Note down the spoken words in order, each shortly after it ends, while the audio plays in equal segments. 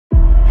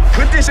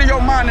Put this in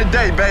your mind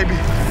today, baby,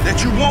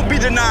 that you won't be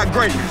denied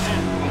greatness.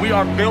 We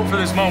are built for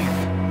this moment.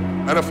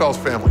 NFL's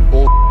family.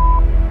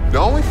 The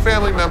only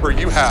family member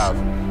you have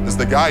is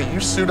the guy you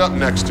suit up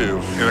next to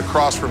and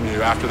across from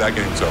you after that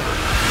game's over.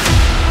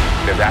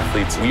 As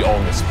athletes, we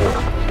own the sport,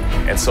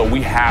 and so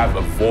we have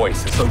a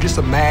voice. So just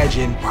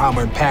imagine how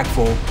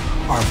impactful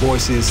our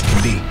voices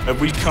can be.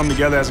 If we come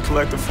together as a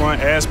collective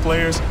front, as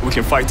players, we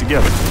can fight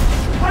together.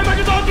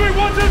 Playmakers on three,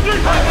 1, 2, 3.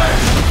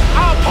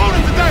 Our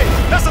opponent today,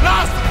 that's an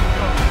obstacle.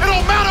 It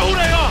don't matter who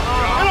they are.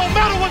 It don't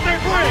matter what they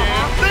bring.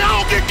 They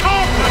all get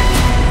confident.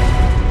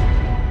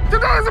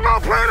 Today's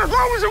about playing as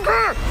long as you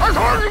can, as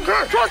hard as you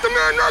can. Trust the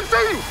man next to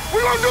you. We're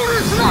going to do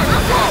this tonight.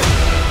 Let's go.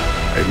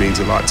 It means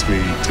a lot to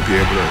me to be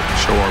able to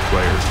show our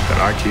players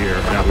that I care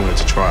and I'm willing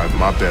to try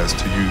my best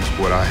to use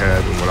what I have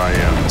and what I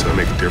am to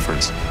make a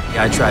difference.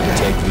 I tried to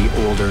take the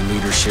older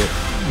leadership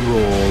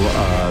role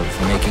of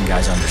making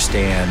guys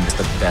understand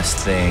the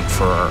best thing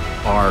for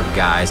our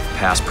guys,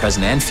 past,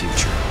 present, and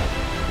future.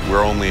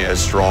 We're only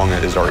as strong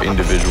as our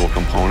individual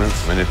components,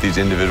 and if these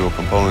individual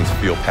components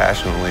feel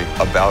passionately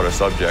about a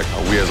subject,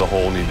 we as a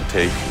whole need to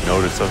take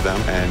notice of them,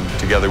 and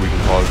together we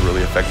can cause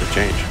really effective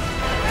change.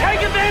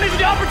 Take advantage of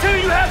the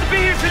opportunity you have to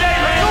be here today,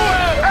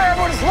 man.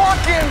 Everyone's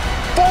lock in.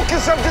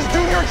 Focus on just do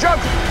your job.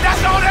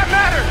 That's all that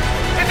matters,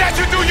 is that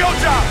you do your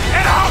job.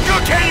 And how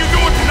good can you do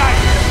it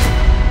tonight?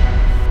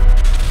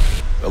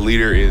 A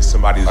leader is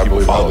somebody that I people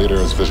believe follow. a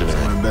leader is visionary.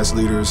 Some of the best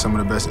leaders, some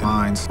of the best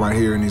minds right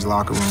here in these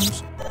locker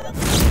rooms.